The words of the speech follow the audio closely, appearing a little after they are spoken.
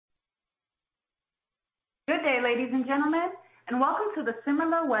Good day, ladies and gentlemen, and welcome to the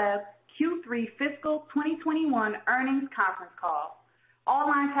Similarweb Q3 Fiscal 2021 Earnings Conference Call. All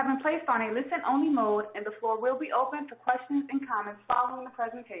lines have been placed on a listen-only mode, and the floor will be open for questions and comments following the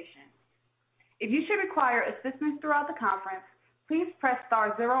presentation. If you should require assistance throughout the conference, please press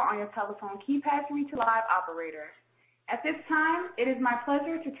 *0 on your telephone keypad to reach a live operator. At this time, it is my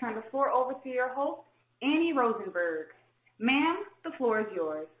pleasure to turn the floor over to your host, Annie Rosenberg. Ma'am, the floor is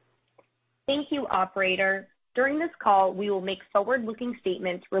yours. Thank you, operator. During this call, we will make forward-looking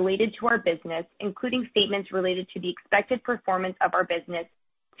statements related to our business, including statements related to the expected performance of our business,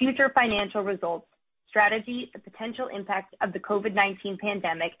 future financial results, strategy, the potential impact of the COVID-19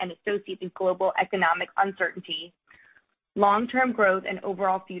 pandemic and associated global economic uncertainty, long-term growth, and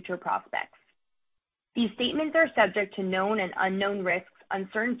overall future prospects. These statements are subject to known and unknown risks,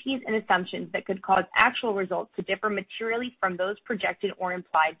 uncertainties, and assumptions that could cause actual results to differ materially from those projected or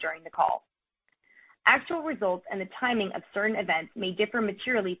implied during the call. Actual results and the timing of certain events may differ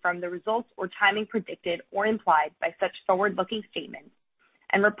materially from the results or timing predicted or implied by such forward-looking statements,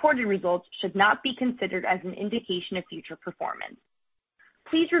 and reported results should not be considered as an indication of future performance.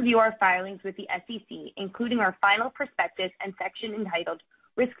 Please review our filings with the SEC, including our final prospectus and section entitled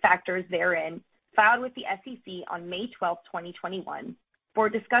Risk Factors therein, filed with the SEC on May 12, 2021, for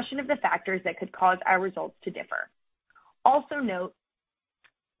a discussion of the factors that could cause our results to differ. Also note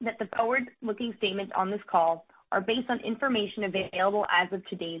that the forward-looking statements on this call are based on information available as of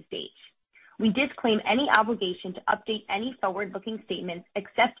today's date. We disclaim any obligation to update any forward-looking statements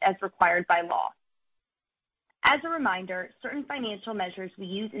except as required by law. As a reminder, certain financial measures we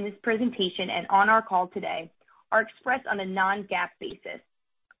use in this presentation and on our call today are expressed on a non-GAAP basis.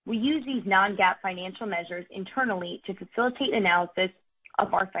 We use these non-GAAP financial measures internally to facilitate analysis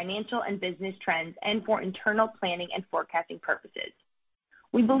of our financial and business trends and for internal planning and forecasting purposes.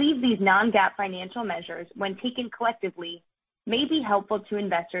 We believe these non-GAAP financial measures, when taken collectively, may be helpful to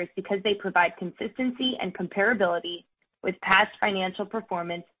investors because they provide consistency and comparability with past financial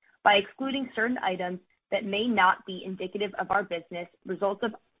performance by excluding certain items that may not be indicative of our business, results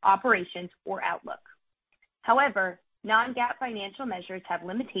of operations, or outlook. However, non-GAAP financial measures have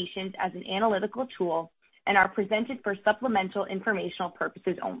limitations as an analytical tool and are presented for supplemental informational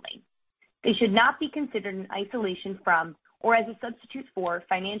purposes only. They should not be considered in isolation from or as a substitute for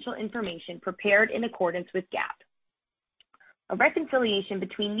financial information prepared in accordance with GAAP. A reconciliation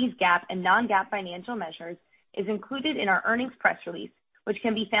between these GAAP and non-GAAP financial measures is included in our earnings press release, which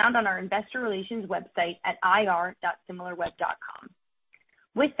can be found on our investor relations website at ir.similarweb.com.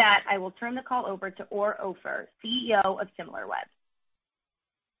 With that, I will turn the call over to Or Offer, CEO of Similarweb.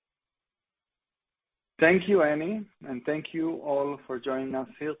 Thank you, Annie, and thank you all for joining us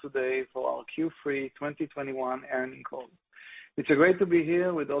here today for our Q3 2021 earnings call. It's great to be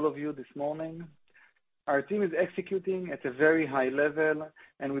here with all of you this morning. Our team is executing at a very high level,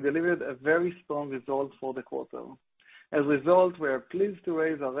 and we delivered a very strong result for the quarter. As a result, we are pleased to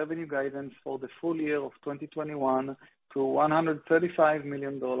raise our revenue guidance for the full year of 2021 to $135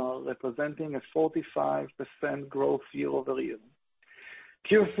 million, representing a 45% growth year over year.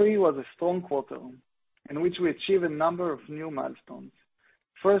 Q3 was a strong quarter in which we achieved a number of new milestones.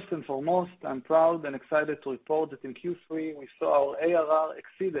 First and foremost, I'm proud and excited to report that in Q3 we saw our ARR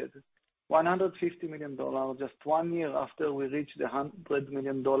exceeded $150 million just 1 year after we reached the $100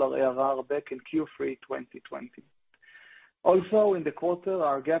 million ARR back in Q3 2020. Also in the quarter,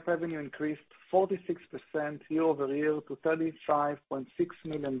 our GAAP revenue increased 46% year over year to $35.6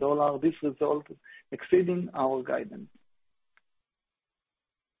 million. This result exceeding our guidance.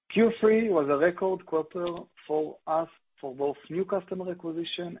 Q3 was a record quarter for us for both new customer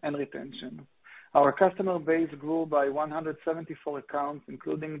acquisition and retention. Our customer base grew by 174 accounts,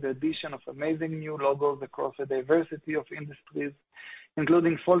 including the addition of amazing new logos across a diversity of industries,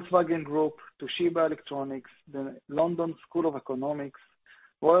 including Volkswagen Group, Toshiba Electronics, the London School of Economics,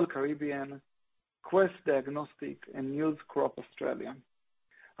 Royal Caribbean, Quest Diagnostics, and News Corp Australia.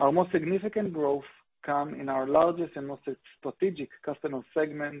 Our most significant growth come in our largest and most strategic customer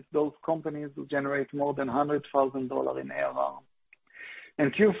segments, those companies who generate more than $100,000 in ARR. In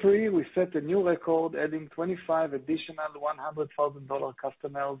Q3, we set a new record, adding 25 additional $100,000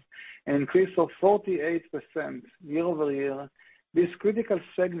 customers, an increase of 48% year over year. This critical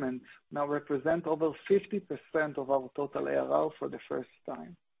segment now represents over 50% of our total ARR for the first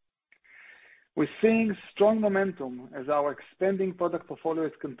time. We're seeing strong momentum as our expanding product portfolio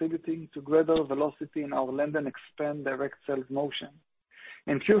is contributing to greater velocity in our land and expand direct sales motion.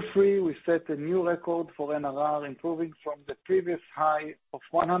 In Q3, we set a new record for NRR, improving from the previous high of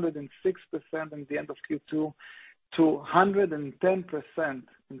 106% in the end of Q2 to 110%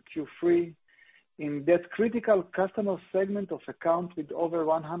 in Q3. in that critical customer segment of accounts with over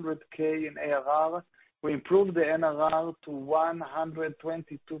 100K in ARR, we improved the NRR to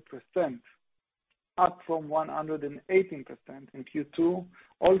 122%, up from 118% in Q2,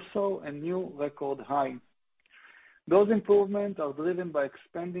 also a new record high. Those improvements are driven by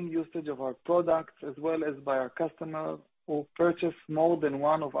expanding usage of our products as well as by our customers who purchase more than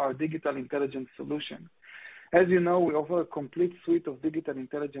one of our digital intelligence solutions. As you know, we offer a complete suite of digital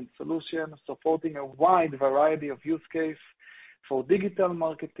intelligence solutions supporting a wide variety of use cases for digital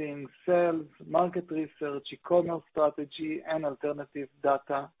marketing, sales, market research, e-commerce strategy, and alternative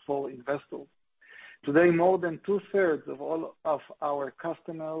data for investors. Today, more than 2/3 of all of our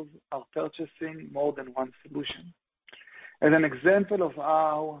customers are purchasing more than one solution. As an example of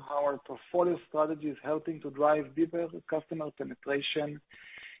how our portfolio strategy is helping to drive deeper customer penetration,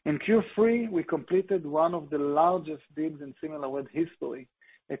 in Q3, we completed one of the largest deals in Similarweb history,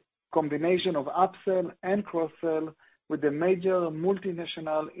 a combination of upsell and cross-sell with a major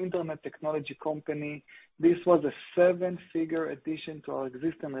multinational internet technology company. This was a 7-figure addition to our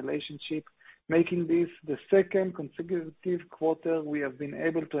existing relationship, making this the second consecutive quarter we have been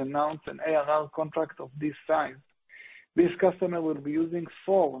able to announce an ARR contract of this size. This customer will be using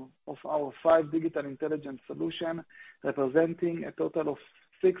 4 of our 5 digital intelligence solutions, representing a total of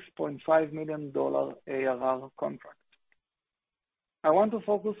 $6.5 million ARR contract. I want to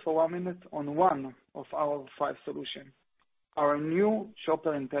focus for 1 minute on one of our 5 solutions, our new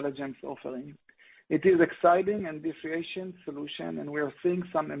Shopper Intelligence offering. It is exciting and differentiating solution, and we are seeing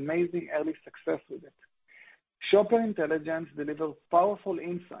some amazing early success with it. Shopper Intelligence delivers powerful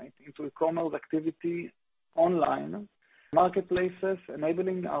insight into e-commerce activity online marketplaces,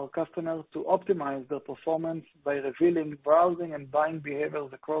 enabling our customers to optimize their performance by revealing browsing and buying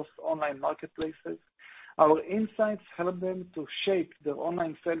behaviors across online marketplaces. Our insights help them to shape their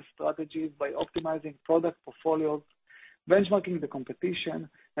online sales strategies by optimizing product portfolios, benchmarking the competition,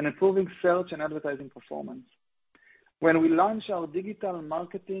 and improving search and advertising performance. When we launched our digital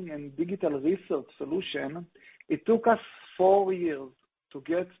marketing and digital research solution, it took us 4 years to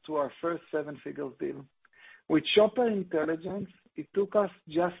get to our first 7-figure deal. With Shopper Intelligence, it took us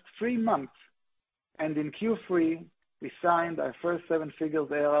just 3 months, and in Q3, we signed our first 7-figure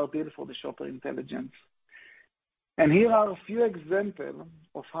ARR deal for the Shopper Intelligence. And here are a few examples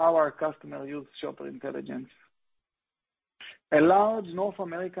of how our customers use Shopper Intelligence. A large North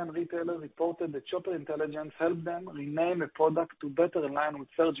American retailer reported that Shopper Intelligence helped them rename a product to better align with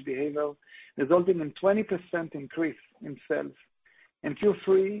search behavior, resulting in 20% increase in sales. In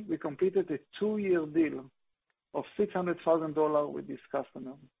Q3, we completed a 2-year deal of $600,000 with this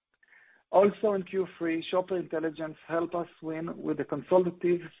customer. Also in Q3, Shopper Intelligence helped us win with a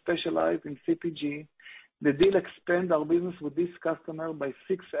consultative specialized in CPG. The deal expanded our business with this customer by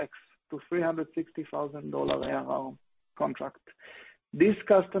 6x to $360,000 ARR contract. This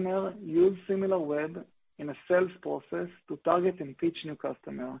customer used Similarweb in a sales process to target and pitch new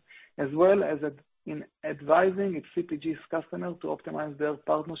customers, as well as in advising its CPG's customers to optimize their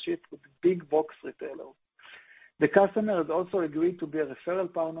partnership with big box retailers. The customer has also agreed to be a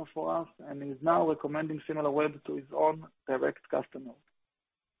referral partner for us and is now recommending Similarweb to his own direct customers.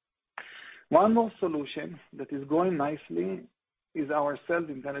 One more solution that is growing nicely is our Sales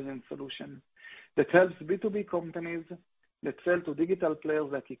Intelligence solution that helps B2B companies that sell to digital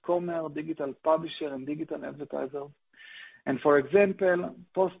players like e-commerce, digital publisher, and digital advertisers. And for example,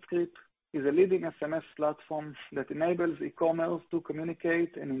 PostScript is a leading SMS platform that enables e-commerce to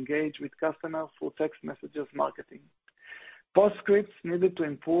communicate and engage with customers through text messages marketing. PostScript needed to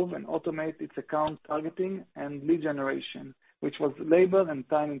improve and automate its account targeting and lead generation, which was labor and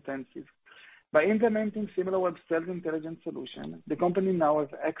time intensive. By implementing Similarweb Sales Intelligence solution, the company now has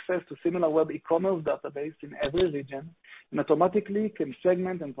access to Similarweb e-commerce database in every region and automatically can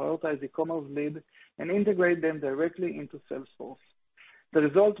segment and prioritize e-commerce leads and integrate them directly into Salesforce. The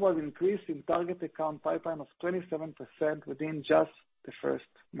result was an increase in target account pipeline of 27% within just the first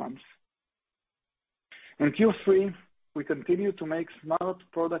month. In Q3, we continue to make smart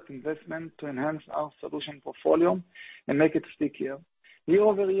product investment to enhance our solution portfolio and make it stickier. Year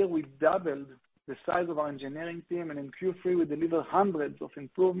over year, we doubled the size of our engineering team, and in Q3, we delivered hundreds of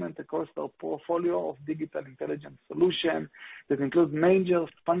improvements across our portfolio of digital intelligence solutions that include major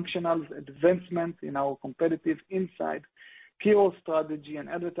functional advancements in our competitive insight, keyword strategy, and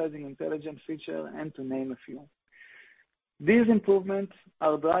advertising intelligence feature, and to name a few. These improvements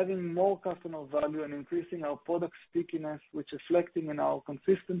are driving more customer value and increasing our product stickiness, which is reflecting in our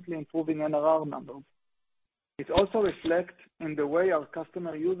consistently improving NRR numbers. It also reflects in the way our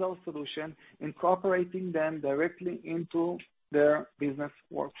customers use our solution, incorporating them directly into their business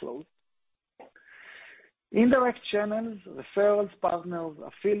workflows. Indirect channels, referrals, partners,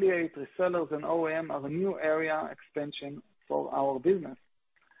 affiliates, resellers, and OEM are a new area expansion for our business.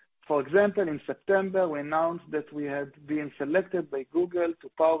 For example, in September, we announced that we had been selected by Google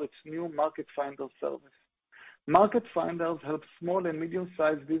to power its new Market Finder service. Market Finders help small and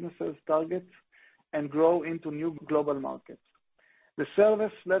medium-sized businesses target and grow into new global markets. The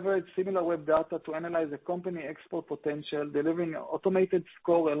service leverages Similarweb data to analyze a company export potential, delivering an automated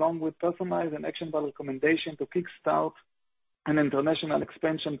score along with personalized and actionable recommendations to kickstart an international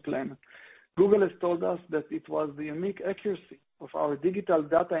expansion plan. Google has told us that it was the unique accuracy of our digital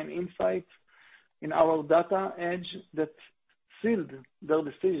data and insights in our data edge that sealed their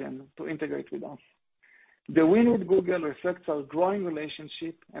decision to integrate with us. The win with Google reflects our growing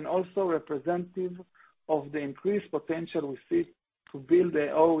relationship and also representative of the increased potential we see to build an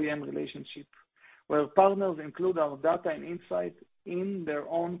OEM relationship, where partners include our data and insight in their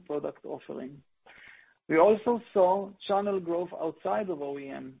own product offering. We also saw channel growth outside of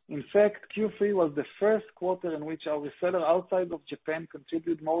OEM. In fact, Q3 was the first quarter in which our reseller outside of Japan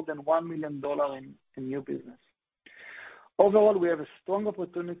contributed more than $1 million in new business. Overall, we have a strong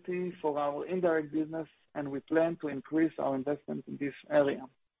opportunity for our indirect business, and we plan to increase our investment in this area.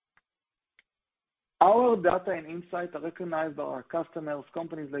 Our data and insight are recognized by our customers,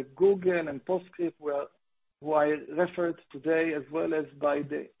 companies like Google and PostScript, who I referred today, as well as by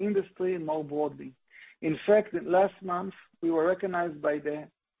the industry more broadly. In fact, last month, we were recognized by the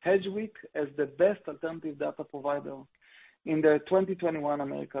Hedgeweek as the best alternative data provider in the 2021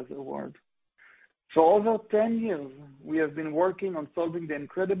 Americas Award. For over 10 years, we have been working on solving the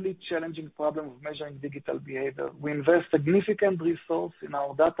incredibly challenging problem of measuring digital behavior. We invest significant resource in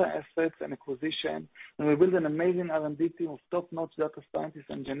our data assets and acquisition, and we build an amazing R&D team of top-notch data scientists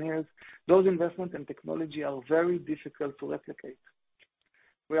and engineers. Those investments in technology are very difficult to replicate.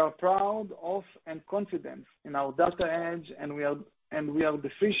 We are proud of and confident in our data edge, and we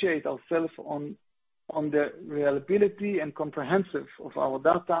differentiate ourselves on the reliability and comprehensive of our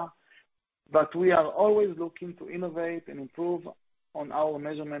data, but we are always looking to innovate and improve on our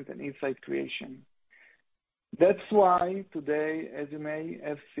measurement and insight creation. That's why today, as you may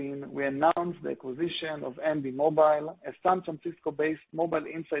have seen, we announced the acquisition of Embee Mobile, a San Francisco-based mobile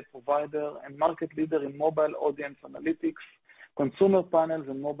insight provider and market leader in mobile audience analytics, consumer panels,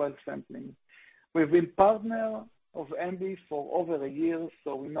 and mobile sampling. We've been partner of Embee for over a year,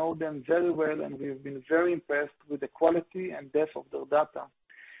 so we know them very well, and we've been very impressed with the quality and depth of their data.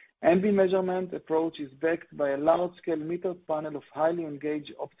 Embee measurement approach is backed by a large-scale meter panel of highly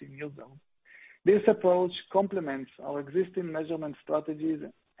engaged Optim users. This approach complements our existing measurement strategies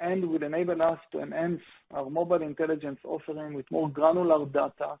and will enable us to enhance our mobile intelligence offering with more granular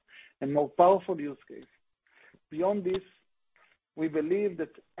data and more powerful use case. Beyond this, we believe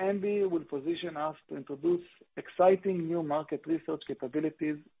that Embee will position us to introduce exciting new market research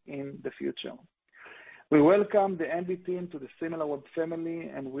capabilities in the future. We welcome the Embee team to the Similarweb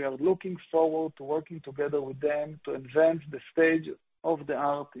family, and we are looking forward to working together with them to advance the stage of the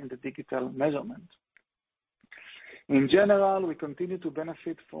art in the digital measurement. In general, we continue to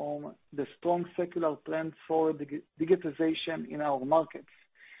benefit from the strong secular trend for digitization in our markets.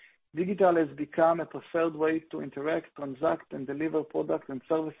 Digital has become a preferred way to interact, transact, and deliver products and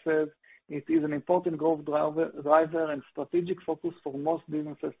services. It is an important growth driver and strategic focus for most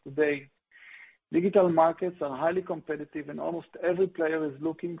businesses today. Digital markets are highly competitive, and almost every player is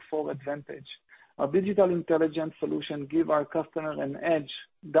looking for advantage. Our digital intelligence solution give our customer an edge,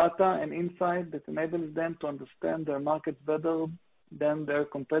 data and insight that enables them to understand their markets better than their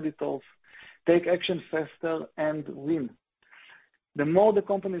competitors, take action faster, and win. The more the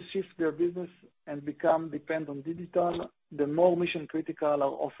companies shift their business and become dependent on digital, the more mission critical our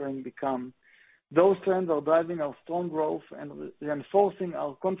offering become. Those trends are driving our strong growth and reinforcing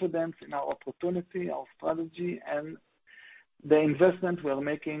our confidence in our opportunity, our strategy, and the investment we are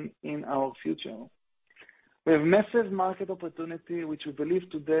making in our future. We have massive market opportunity, which we believe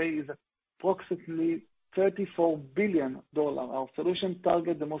today is approximately $34 billion. Our solution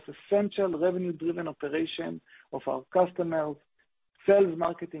target the most essential revenue-driven operation of our customers, sales,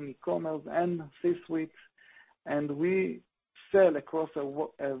 marketing, e-commerce, and C-suites, and we sell across a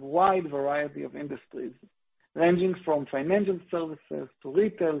wide variety of industries, ranging from financial services to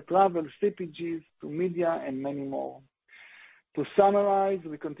retail, travel, CPGs, to media, and many more. To summarize,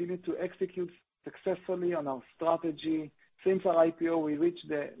 we continue to execute successfully on our strategy. Since our IPO, we reached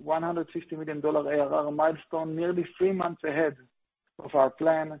the $150 million ARR milestone nearly 3 months ahead of our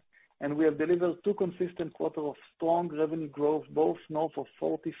plan, and we have delivered 2 consistent quarters of strong revenue growth, both north of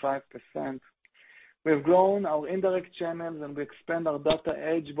 45%. We have grown our indirect channels, and we expand our data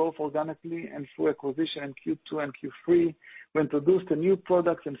edge both organically and through acquisition in Q2 and Q3. We introduced a new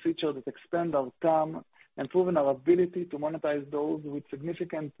products and features that expand our TAM and proven our ability to monetize those with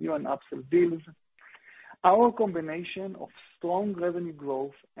significant new and upsell deals. Our combination of strong revenue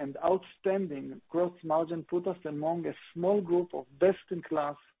growth and outstanding gross margin put us among a small group of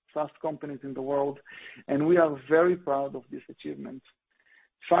best-in-class SaaS companies in the world, and we are very proud of this achievement.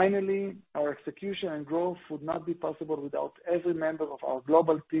 Finally, our execution and growth would not be possible without every member of our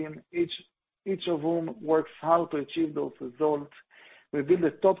global team, each of whom works hard to achieve those results. We build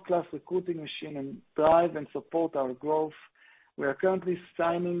a top-class recruiting machine and drive and support our growth. We are currently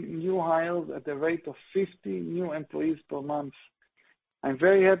signing new hires at the rate of 50 new employees per month. I'm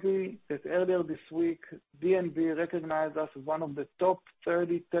very happy that earlier this week, DNB recognized us as one of the top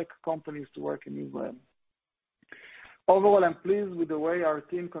 30 tech companies to work in Israel. Overall, I'm pleased with the way our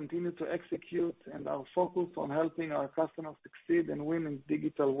team continued to execute and our focus on helping our customers succeed and win in the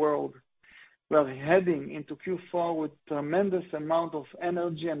digital world. We are heading into Q4 with tremendous amount of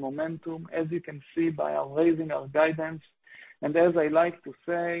energy and momentum, as you can see by our raising our guidance. And as I like to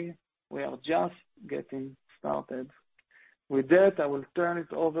say, we are just getting started. With that, I will turn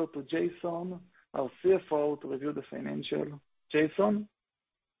it over to Jason, our CFO, to review the financial. Jason?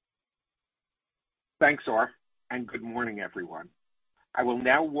 Thanks, Or, and good morning, everyone. I will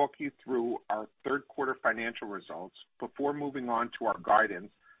now walk you through our third quarter financial results before moving on to our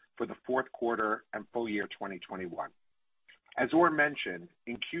guidance for the fourth quarter and full year 2021. As Or mentioned,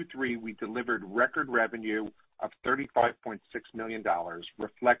 in Q3, we delivered record revenue of $35.6 million,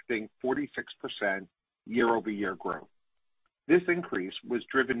 reflecting 46% year-over-year growth. This increase was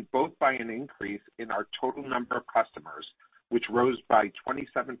driven both by an increase in our total number of customers, which rose by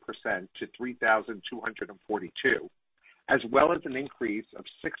 27% to 3,242, as well as an increase of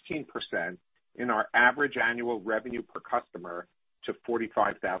 16% in our average annual revenue per customer to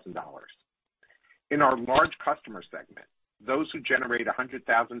 $45,000. In our large customer segment, those who generate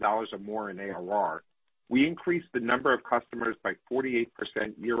 $100,000 or more in ARR, we increased the number of customers by 48%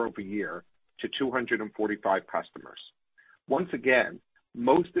 year-over-year to 245 customers. Once again,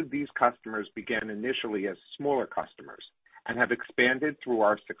 most of these customers began initially as smaller customers and have expanded through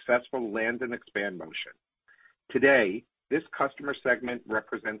our successful land and expand motion. Today, this customer segment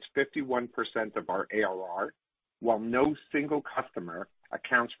represents 51% of our ARR, while no single customer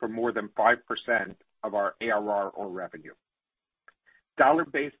accounts for more than 5% of our ARR or revenue.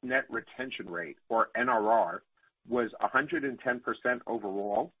 Dollar-based net retention rate, or NRR, was 110%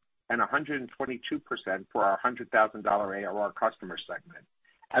 overall and 122% for our $100,000 ARR customer segment,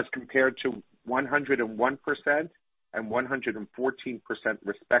 as compared to 101% and 114%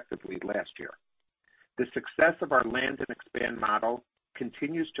 respectively last year. The success of our land and expand model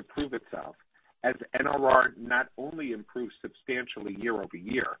continues to prove itself, as NRR not only improves substantially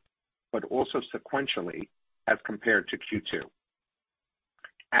year-over-year, but also sequentially as compared to Q2.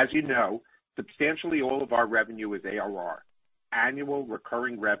 As you know, substantially all of our revenue is ARR, annual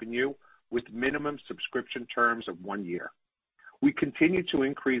recurring revenue with minimum subscription terms of 1 year. We continue to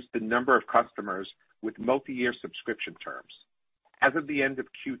increase the number of customers with multi-year subscription terms. As of the end of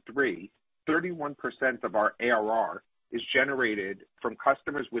Q3, 31% of our ARR is generated from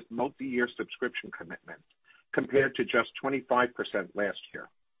customers with multi-year subscription commitments, compared to just 25% last year.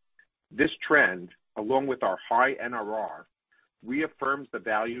 This trend, along with our high NRR, reaffirms the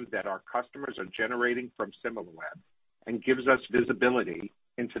value that our customers are generating from Similarweb and gives us visibility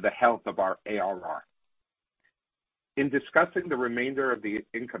into the health of our ARR. In discussing the remainder of the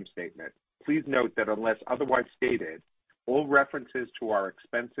income statement, please note that unless otherwise stated, all references to our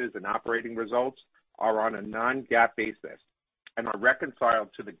expenses and operating results are on a non-GAAP basis and are reconciled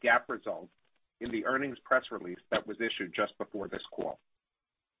to the GAAP results in the earnings press release that was issued just before this call.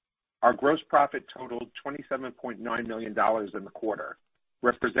 Our gross profit totaled $27.9 million in the quarter,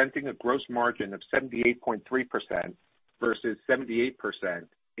 representing a gross margin of 78.3% versus 78%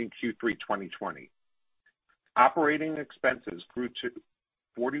 in Q3 2020. Operating expenses grew to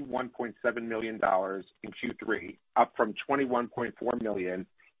 $41.7 million in Q3, up from $21.4 million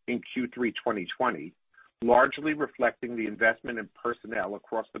in Q3 2020, largely reflecting the investment in personnel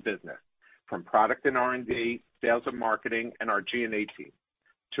across the business, from product and R&D, sales and marketing, and our G&A team,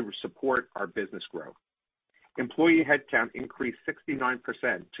 to support our business growth. Employee headcount increased 69%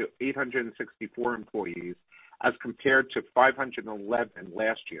 to 864 employees as compared to 511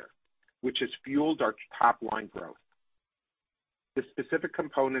 last year, which has fueled our top-line growth. The specific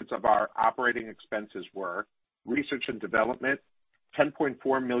components of our operating expenses were research and development,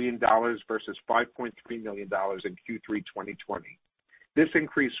 $10.4 million versus $5.3 million in Q3 2020, This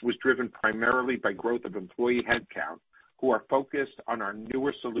increase was driven primarily by growth of employee headcount who are focused on our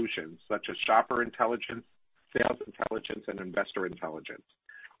newer solutions such as Shopper Intelligence, Sales Intelligence, and Investor Intelligence.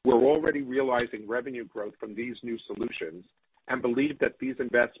 We're already realizing revenue growth from these new solutions and believe that these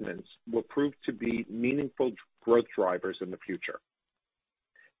investments will prove to be meaningful growth drivers in the future.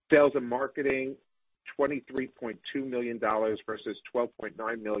 Sales and marketing, $23.2 million versus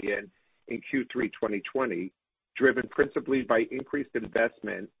 $12.9 million in Q3 2020, driven principally by increased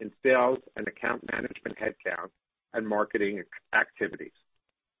investment in sales and account management headcount and marketing activities.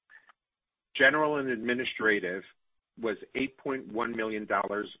 General and administrative was $8.1 million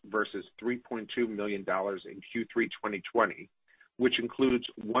versus $3.2 million in Q3 2020, which includes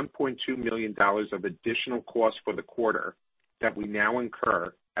 $1.2 million of additional costs for the quarter that we now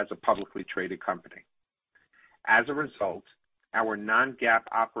incur as a publicly traded company. As a result, our non-GAAP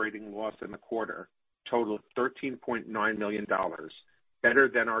operating loss in the quarter totaled $13.9 million, better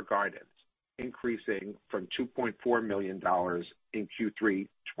than our guidance, increasing from $2.4 million in Q3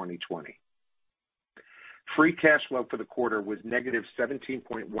 2020. Free cash flow for the quarter was negative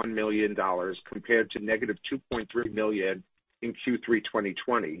 $17.1 million compared to negative $2.3 million in Q3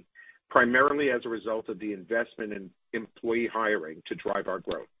 2020, primarily as a result of the investment in employee hiring to drive our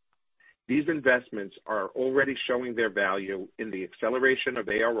growth. These investments are already showing their value in the acceleration of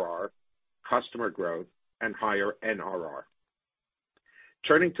ARR, customer growth, and higher NRR.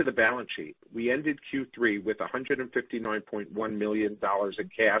 Turning to the balance sheet, we ended Q3 with $159.1 million in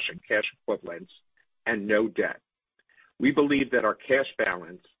cash and cash equivalents and no debt. We believe that our cash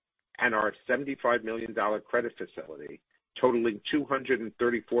balance and our $75 million credit facility, totaling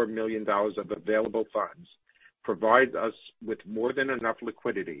 $234 million of available funds, provides us with more than enough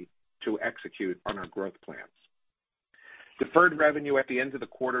liquidity to execute on our growth plans. Deferred revenue at the end of the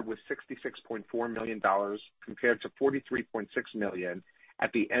quarter was $66.4 million compared to $43.6 million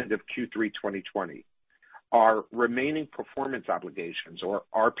at the end of Q3 2020. Our remaining performance obligations, or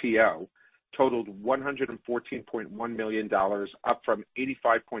RPO, totaled $114.1 million, up from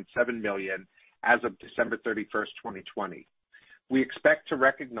 $85.7 million as of December 31st, 2020. We expect to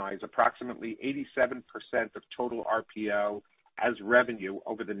recognize approximately 87% of total RPO as revenue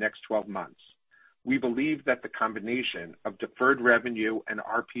over the next 12 months. We believe that the combination of deferred revenue and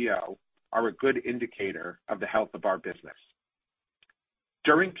RPO are a good indicator of the health of our business.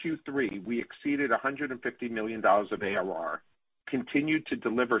 During Q3, we exceeded $150 million of ARR, continued to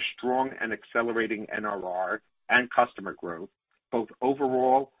deliver strong and accelerating NRR and customer growth, both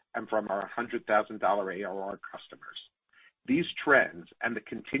overall and from our $100,000 ARR customers. These trends and the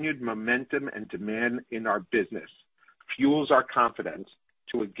continued momentum and demand in our business fuels our confidence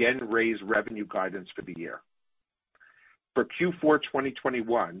to again raise revenue guidance for the year. For Q4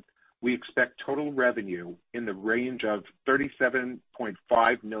 2021, we expect total revenue in the range of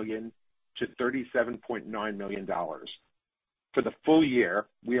 $37.5 million to $37.9 million. For the full year,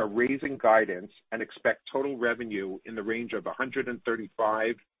 we are raising guidance and expect total revenue in the range of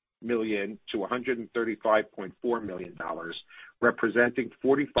 $135 million to $135.4 million, representing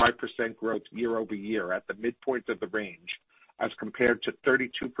 45% growth year over year at the midpoint of the range as compared to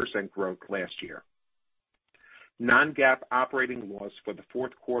 32% growth last year. Non-GAAP operating loss for the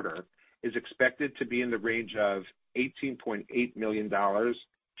fourth quarter is expected to be in the range of $18.8 million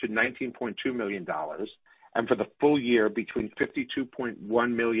to $19.2 million, and for the full year between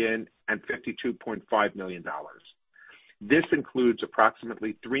 $52.1 million and $52.5 million. This includes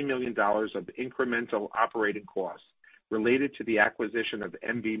approximately $3 million of incremental operating costs related to the acquisition of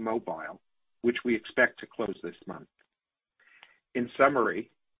MB Mobile, which we expect to close this month. In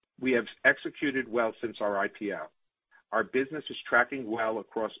summary, we have executed well since our IPO. Our business is tracking well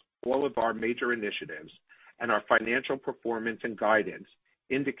across all of our major initiatives, and our financial performance and guidance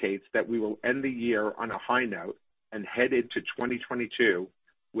indicates that we will end the year on a high note and head into 2022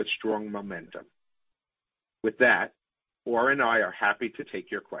 with strong momentum. With that, Or and I are happy to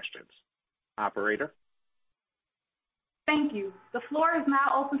take your questions. Operator? Thank you. The floor is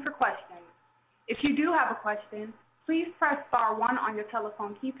now open for questions. If you do have a question, please press star one on your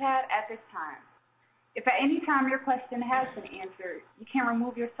telephone keypad at this time. If at any time your question has been answered, you can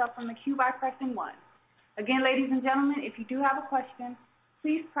remove yourself from the queue by pressing 1. Again, ladies and gentlemen, if you do have a question,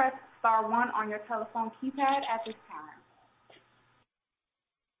 please press star one on your telephone keypad at this time.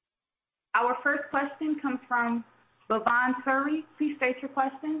 Our first question comes from Bhavan Suri. Please state your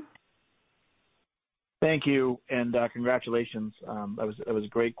question. Thank you, and congratulations. It was a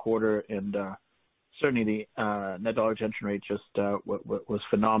great quarter, and certainly the net dollar retention rate just was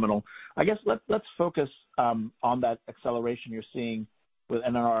phenomenal. I guess let's focus on that acceleration you're seeing with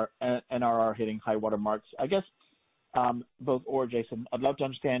NRR hitting high water marks. I guess both or Jason, I'd love to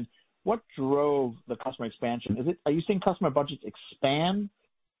understand what drove the customer expansion. Are you seeing customer budgets expand?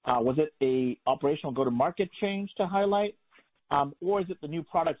 Was it a operational go-to-market change to highlight? Or is it the new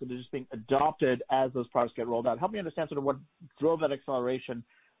products that are just being adopted as those products get rolled out? Help me understand sort of what drove that acceleration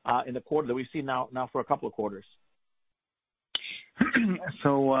in the quarter that we've seen now for a couple of quarters.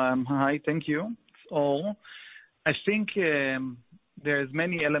 So, hi, thank you. So, I think there's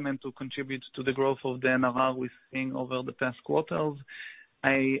many elements to contribute to the growth of the NRR we're seeing over the past quarters.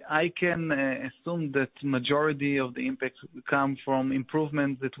 I can assume that majority of the impact will come from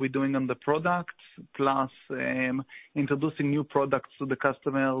improvements that we're doing on the products, plus introducing new products to the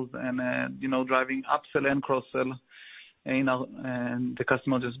customers and driving upsell and cross-sell, and the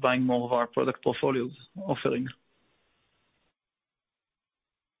customer just buying more of our product portfolios offering.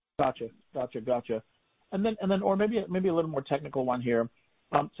 Gotcha. And then, or maybe a little more technical one here.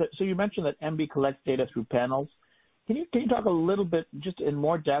 So you mentioned that MB collects data through panels. Can you talk a little bit, just in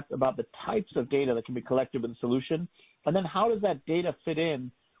more depth, about the types of data that can be collected with the solution, and then how does that data fit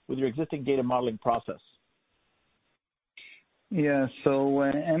in with your existing data modeling process? Yeah, so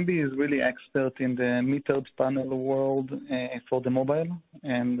MB is really expert in the metered panel world for the mobile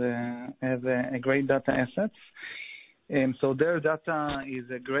and have a great data assets. And so their data is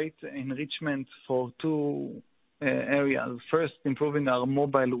a great enrichment for two areas. First, improving our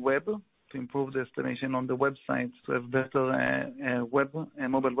mobile web, to improve the estimation on the website, to have better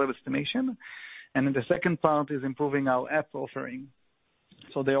mobile web estimation. And then the second part is improving our app offering.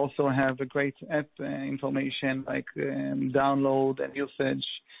 So they also have a great app information like download and usage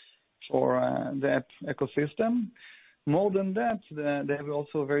for the app ecosystem. More than that, they have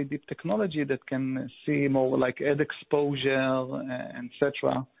also a very deep technology that can see more like ad exposure,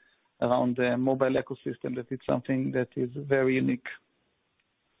 etc. around the mobile ecosystem. That it's something that is very unique.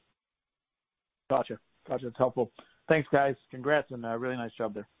 Gotcha. It's helpful. Thanks, guys. Congrats, and a really nice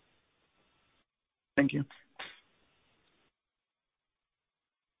job there. Thank you.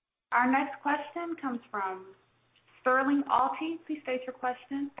 Our next question comes from Sterling Auty. Please state your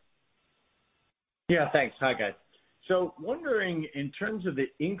question. Yeah, thanks. Hi, guys. So wondering, in terms of the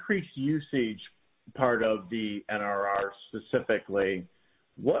increased usage part of the NRR specifically,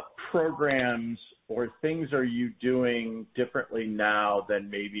 what programs or things are you doing differently now than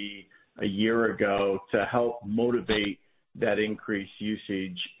maybe a year ago to help motivate that increased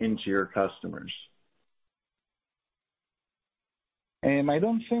usage into your customers? I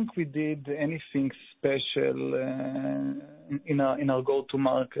don't think we did anything special in our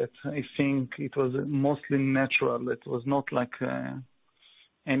go-to-market. I think it was mostly natural. It was not like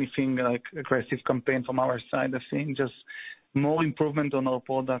anything like aggressive campaign from our side. I think just more improvement on our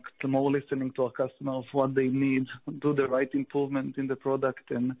product, more listening to our customers, what they need, do the right improvement in the product,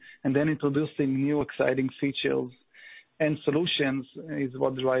 and then introducing new exciting features and solutions is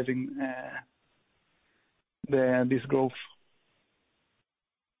what's driving this growth.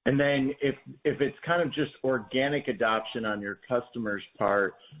 And then if it's kind of just organic adoption on your customers'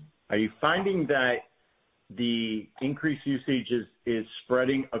 part, are you finding that the increased usage is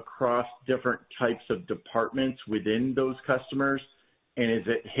spreading across different types of departments within those customers? And is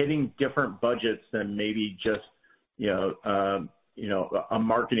it hitting different budgets than maybe just, a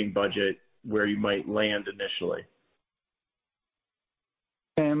marketing budget where you might land initially?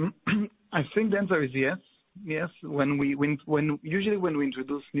 I think the answer is yes. Yes, usually when we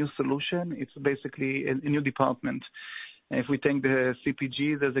introduce new solution, it's basically a new department. If we take the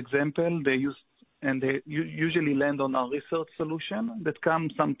CPGs as example, they usually land on our research solution that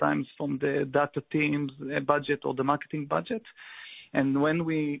comes sometimes from the data team's budget or the marketing budget. And when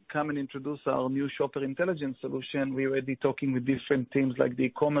we come and introduce our new shopper intelligence solution, we're already talking with different teams like the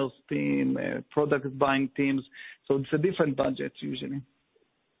e-commerce team, product buying teams. So it's a different budget usually.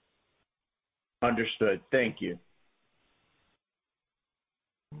 Understood. Thank you.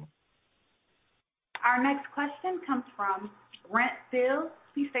 Our next question comes from Brent Thill.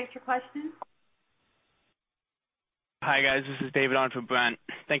 Please state your question. Hi, guys. This is David on for Brent.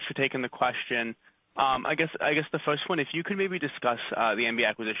 Thanks for taking the question. I guess the first one, if you could maybe discuss the MB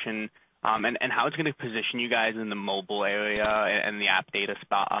acquisition and how it's going to position you guys in the mobile area and the app data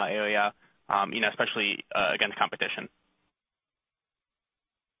area, especially against competition.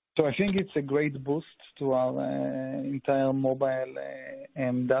 So I think it's a great boost to our entire mobile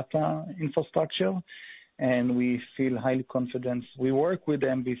and data infrastructure, and we feel highly confident. We work with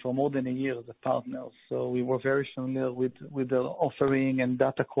MB for more than a year as a partner, so we were very familiar with the offering and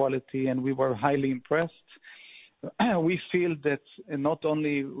data quality, and we were highly impressed. we feel that not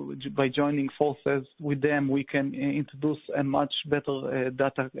only by joining forces with them, we can introduce a much better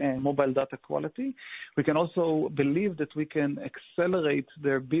mobile data quality. We can also believe that we can accelerate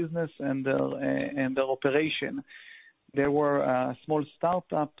their business and their operation. There were a small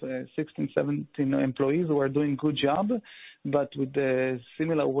startup, 16, 17 employees who are doing good job, but with the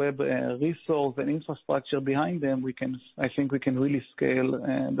Similarweb resource and infrastructure behind them, I think we can really scale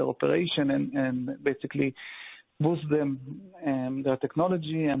the operation and basically boost them their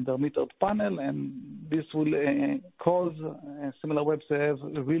technology and their metered panel, and this will cause Similarweb to have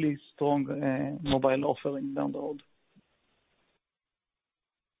a really strong mobile offering down the road.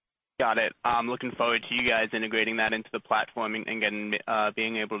 Got it. Looking forward to you guys integrating that into the platform and getting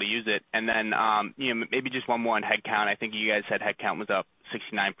being able to use it. And then maybe just one more on headcount. I think you guys said headcount was up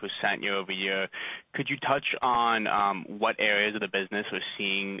 69% year over year. Could you touch on what areas of the business are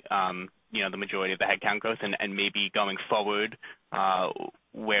seeing the majority of the headcount growth, and maybe going forward,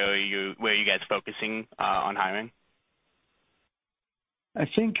 where are you guys focusing on hiring? I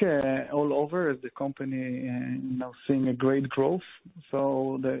think all over the company seeing a great growth.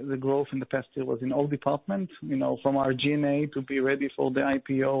 So the growth in the past year was in all departments, from our G&A to be ready for the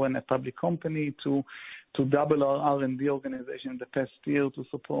IPO and a public company to double our R&D organization in the past year to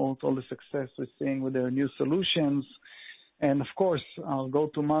support all the success we're seeing with their new solutions. And of course, our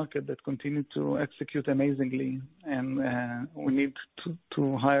go-to-market that continue to execute amazingly. And we need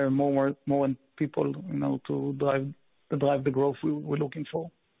to hire more people, to drive the growth we're looking for.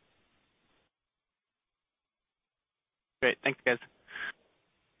 Great. Thanks, guys.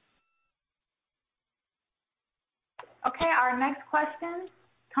 Okay, our next question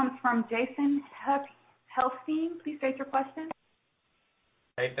comes from Jason Helfstein. Please state your question.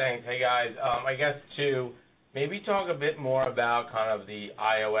 Hey, thanks. Hey, guys. I guess to maybe talk a bit more about kind of the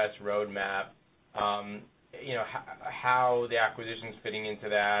iOS roadmap, how the acquisition's fitting into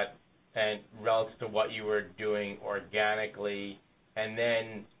that, and relative to what you were doing organically, and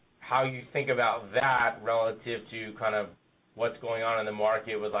then how you think about that relative to kind of what's going on in the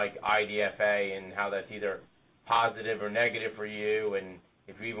market with like IDFA and how that's either positive or negative for you, and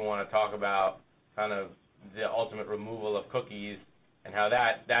if you even want to talk about kind of the ultimate removal of cookies and how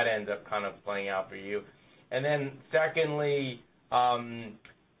that ends up kind of playing out for you. And then secondly,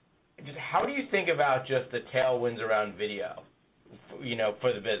 just how do you think about just the tailwinds around video,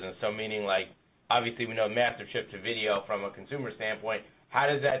 for the business? So meaning like, obviously we know massive shift to video from a consumer standpoint. How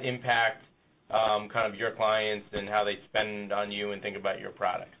does that impact kind of your clients and how they spend on you and think about your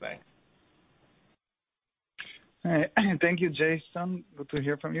products? Thanks. Thank you, Jason. Good to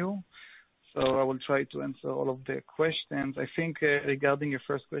hear from you. So I will try to answer all of the questions. I think regarding your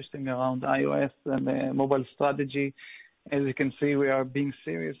first question around iOS and mobile strategy, as you can see, we are being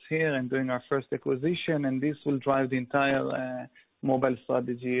serious here and doing our first acquisition, and this will drive the entire mobile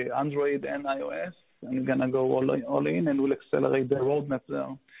strategy, Android and iOS, and we're going to go all in and we'll accelerate the roadmap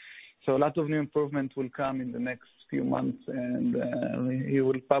there. So a lot of new improvements will come in the next few months, and you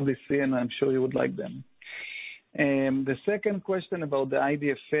will probably see, and I'm sure you would like them. The second question about the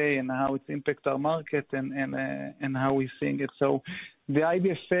IDFA and how it impacts our market and how we're seeing it. So the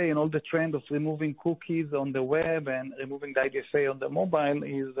IDFA and all the trend of removing cookies on the web and removing the IDFA on the mobile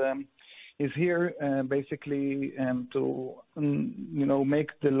is here basically to make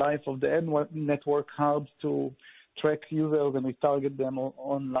the life of the ad network hard to track users and retarget them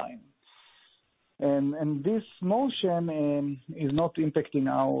online. And this motion is not impacting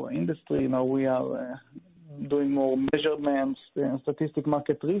our industry. We are doing more measurements, statistic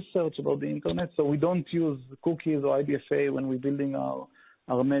market research about the internet, so we don't use cookies or IDFA when we're building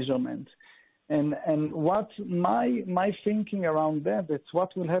our measurement. And what my thinking around that's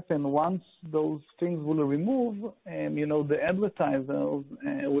what will happen once those things will remove, the advertisers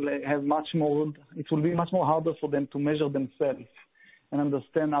will have much more, it will be much more harder for them to measure themselves and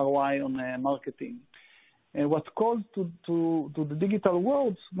understand ROI on marketing. And what calls to the digital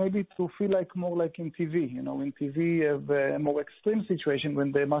world maybe to feel like more like in TV. In TV, you have a more extreme situation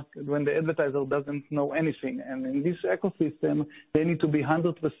when the advertiser doesn't know anything. And in this ecosystem, they need to be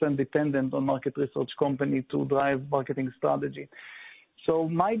 100% dependent on market research company to drive marketing strategy. So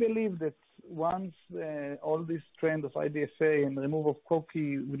my belief that once all this trend of IDFA and remove of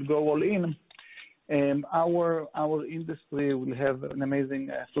cookie will go all in, our industry will have an amazing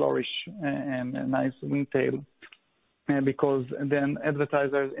flourish and a nice windtail, because then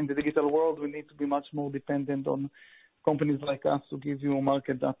advertisers in the digital world will need to be much more dependent on companies like us to give you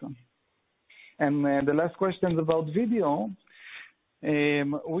market data. And the last question is about video.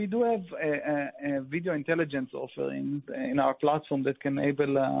 We do have a video intelligence offering in our platform that can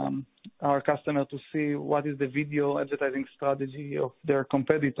enable our customer to see what is the video advertising strategy of their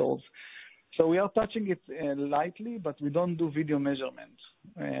competitors. So we are touching it lightly, but we don't do video measurement.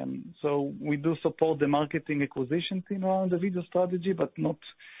 So we do support the marketing acquisition team around the video strategy, but not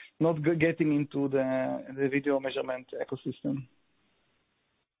getting into the video measurement ecosystem.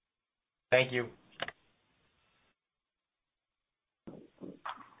 Thank you.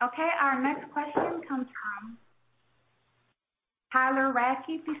 Okay, our next question comes from Tyler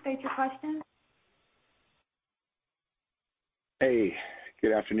Radke. Please state your question. Hey,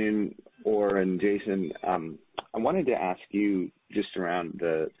 good afternoon, Or and Jason. I wanted to ask you just around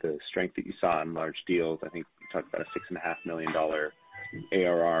the strength that you saw in large deals. I think you talked about a $6.5 million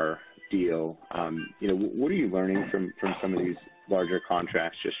ARR deal. What are you learning from some of these larger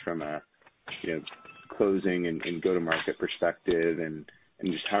contracts, just from a closing and go-to-market perspective, and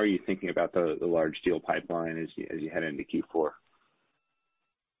just how are you thinking about the large deal pipeline as you head into Q4?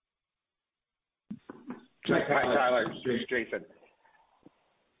 Hi, Tyler. It's Jason.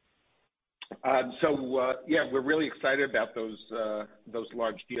 We're really excited about those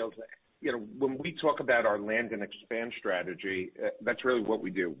large deals. When we talk about our land and expand strategy, that's really what we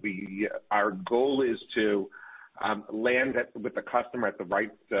do. Our goal is to land with the customer at the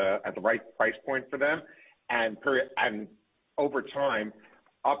right price point for them, and over time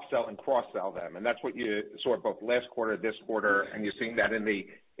upsell and cross-sell them. And that's what you saw both last quarter, this quarter, and you're seeing that in the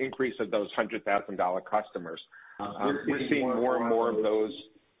increase of those $100,000 customers. We're seeing more and more of those.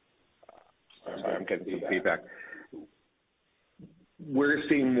 Sorry, I'm getting some feedback. We're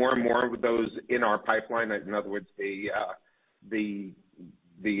seeing more and more of those in our pipeline. In other words, the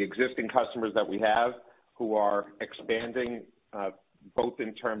existing customers that we have who are expanding both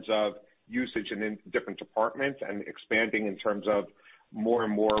in terms of usage and in different departments, and expanding in terms of more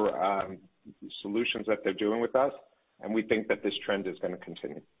and more solutions that they're doing with us. And we think that this trend is going to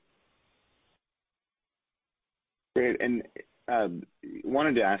continue. Great. And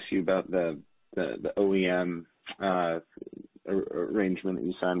wanted to ask you about the OEM arrangement that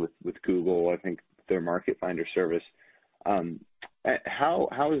you signed with Google. I think their Market Finder service.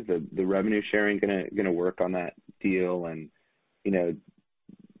 How is the revenue sharing going to work on that deal? And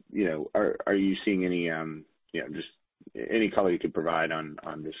are you seeing any just any color you could provide on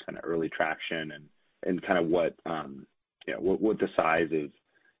this kind of early traction and kind of what the size of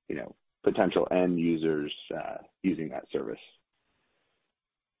potential end users using that service?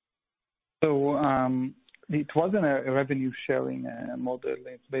 So it wasn't a revenue sharing model.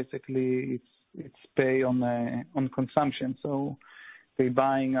 It's basically it's pay on consumption. So they're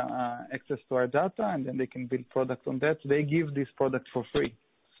buying access to our data, and then they can build products on that. They give this product for free,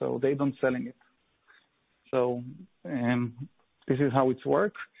 so they don't selling it. So this is how it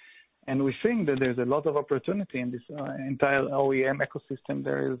works. And we think that there's a lot of opportunity in this entire OEM ecosystem.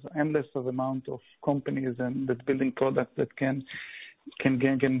 There is endless amount of companies and that building products that can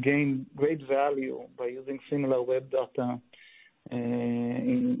gain great value by using similar web data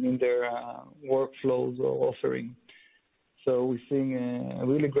in their workflows or offering. So we're seeing a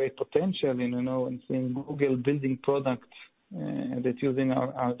really great potential and seeing Google building products that using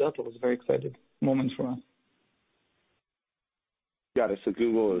our data was a very exciting moment for us. Got it. So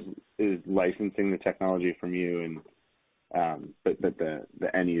Google is licensing the technology from you, and but the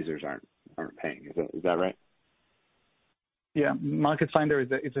end users aren't paying. Is that right? Yeah, Market Finder is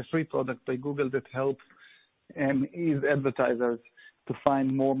a free product by Google that helps and ease advertisers to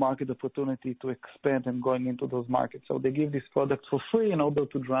find more market opportunity to expand and going into those markets. So they give this product for free in order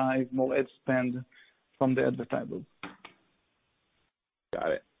to drive more ad spend from the advertisers.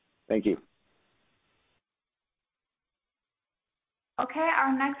 Got it. Thank you. Okay,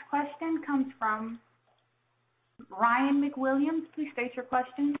 our next question comes from Ryan McWilliams. Please state your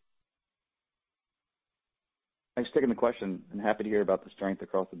question. Thanks for taking the question, and happy to hear about the strength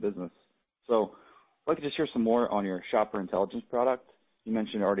across the business. So I'd like to just share some more on your Shopper Intelligence product. You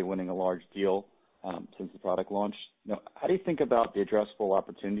mentioned already winning a large deal since the product launched. How do you think about the addressable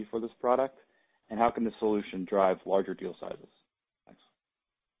opportunity for this product, and how can the solution drive larger deal sizes?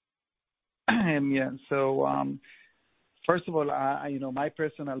 Thanks. So first of all, my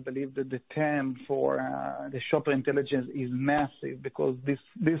personal belief that the TAM for the Shopper Intelligence is massive, because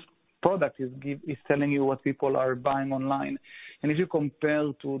this product is telling you what people are buying online. And if you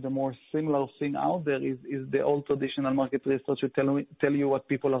compare to the more similar thing out there is the old traditional market research will tell you what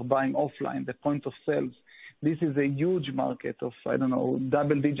people are buying offline, the point of sales. This is a huge market of,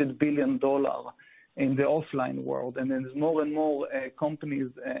 double-digit $1 billion in the offline world. And there's more and more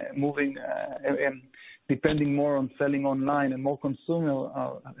companies moving and depending more on selling online and more consumer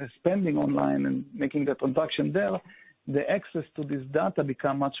spending online and making the transaction there, the access to this data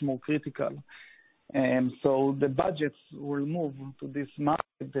become much more critical. And so the budgets will move to this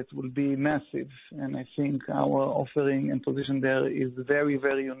market that will be massive. And I think our offering and position there is very,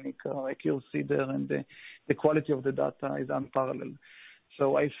 very unique. Our accuracy there and the quality of the data is unparalleled.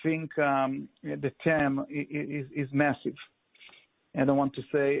 So I think the TAM is massive. I don't want to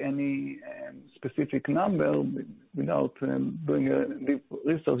say any specific number without doing a deep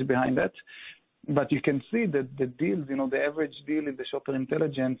research behind that. But you can see that the deals, the average deal in the Shopper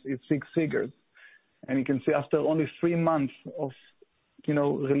Intelligence is 6 figures. And you can see after only 3 months of,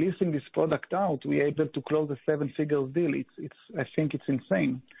 releasing this product out, we're able to close a 7-figure deal. I think it's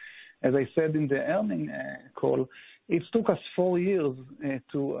insane. As I said in the earnings call, it took us 4 years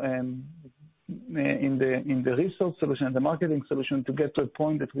to in the research solution, the marketing solution, to get to a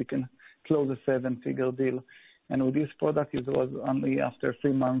point that we can close a 7-figure deal. And with this product, it was only after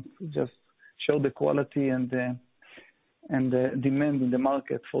 3 months, just show the quality and the demand in the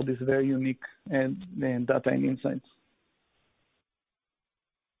market for this very unique data and insights.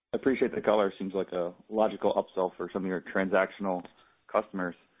 I appreciate the color. Seems like a logical upsell for some of your transactional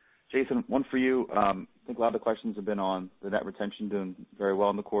customers. Jason, one for you. I think a lot of the questions have been on the net retention doing very well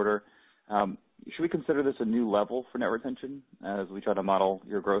in the quarter. Should we consider this a new level for net retention as we try to model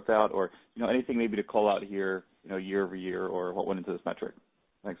your growth out, or anything maybe to call out here, year over year, or what went into this metric?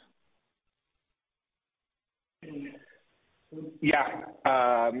 Thanks. Yeah,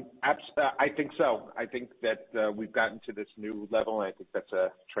 I think so. I think that we've gotten to this new level, and I think that's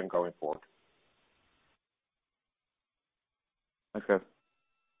a trend going forward. Okay.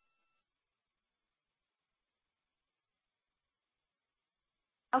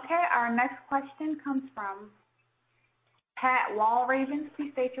 Okay, our next question comes from Pat Walravens.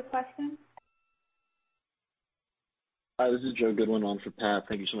 Please state your question. Hi, this is Joe Goodwin on for Pat.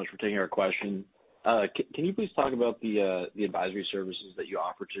 Thank you so much for taking our question. Can you please talk about the advisory services that you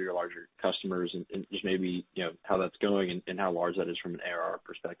offer to your larger customers and just maybe how that's going and how large that is from an ARR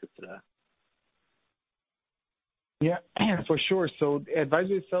perspective today? Yeah, for sure. So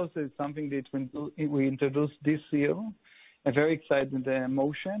advisory services is something that we introduced this year. I'm very excited with the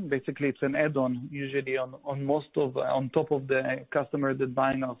motion. Basically, it's an add-on usually on top of the customer that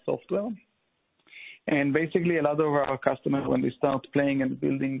buying our software. And basically, a lot of our customers, when they start playing and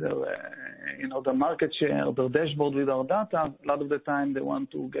building the market share, their dashboard with our data, a lot of the time they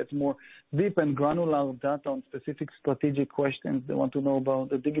want to get more deep and granular data on specific strategic questions. They want to know about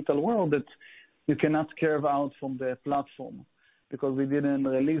the digital world that you cannot carve out from the platform, because we didn't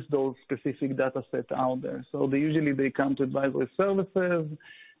release those specific data sets out there. So they come to advisory services,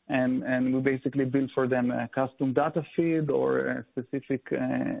 and we basically build for them a custom data feed or a specific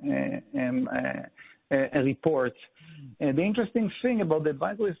a report. And the interesting thing about the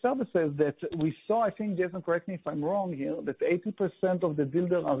advisory services that we saw, I think, Jason, correct me if I'm wrong here, that 80% of the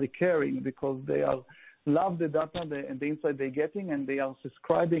deals are recurring because they love the data and the insight they're getting, and they are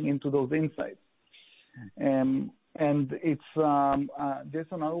subscribing into those insights. And it's,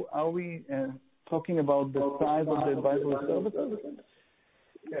 Jason, are we talking about the size of the advisory services?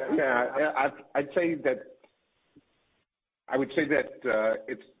 Yeah, I would say that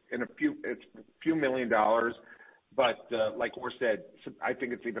it's a few $1 million, but like Or said, I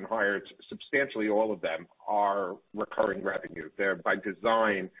think it's even higher. It's substantially all of them are recurring revenue. They're by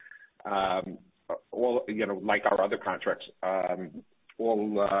design, all like our other contracts,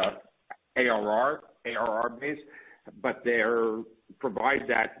 all ARR based, but they provide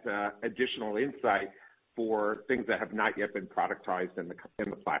that additional insight for things that have not yet been productized in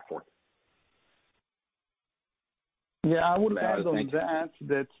the platform. Yeah, I would add on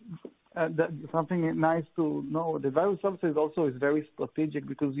that something nice to know. The advisory services also is very strategic,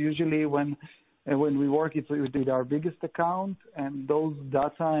 because usually when we work with our biggest account, and those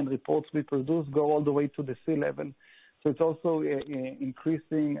data and reports we produce go all the way to the C-level. So it's also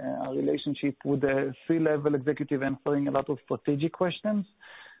increasing our relationship with the C-level executive, answering a lot of strategic questions.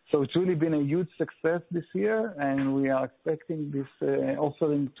 So it's really been a huge success this year, and we are expecting this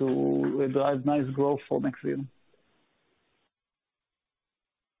offering to drive nice growth for next year.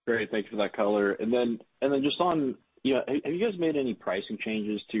 Great, thank you for that color. And then just on, have you guys made any pricing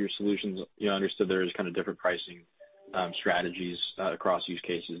changes to your solutions? I understood there's kind of different pricing strategies across use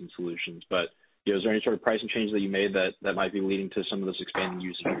cases and solutions, but is there any sort of pricing changes that you made that might be leading to some of this expanding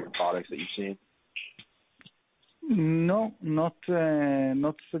usage of your products that you've seen? No, not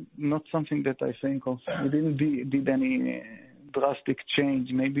something that I think of. We didn't did any drastic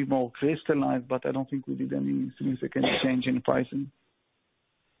change, maybe more crystallized, but I don't think we did any significant change in pricing.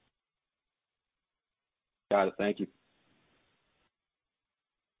 Got it. Thank you.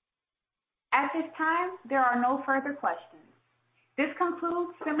 At this time, there are no further questions. This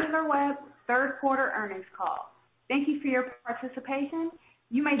concludes Similarweb's third quarter earnings call. Thank you for your participation.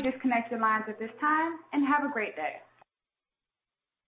 You may disconnect your lines at this time, and have a great day.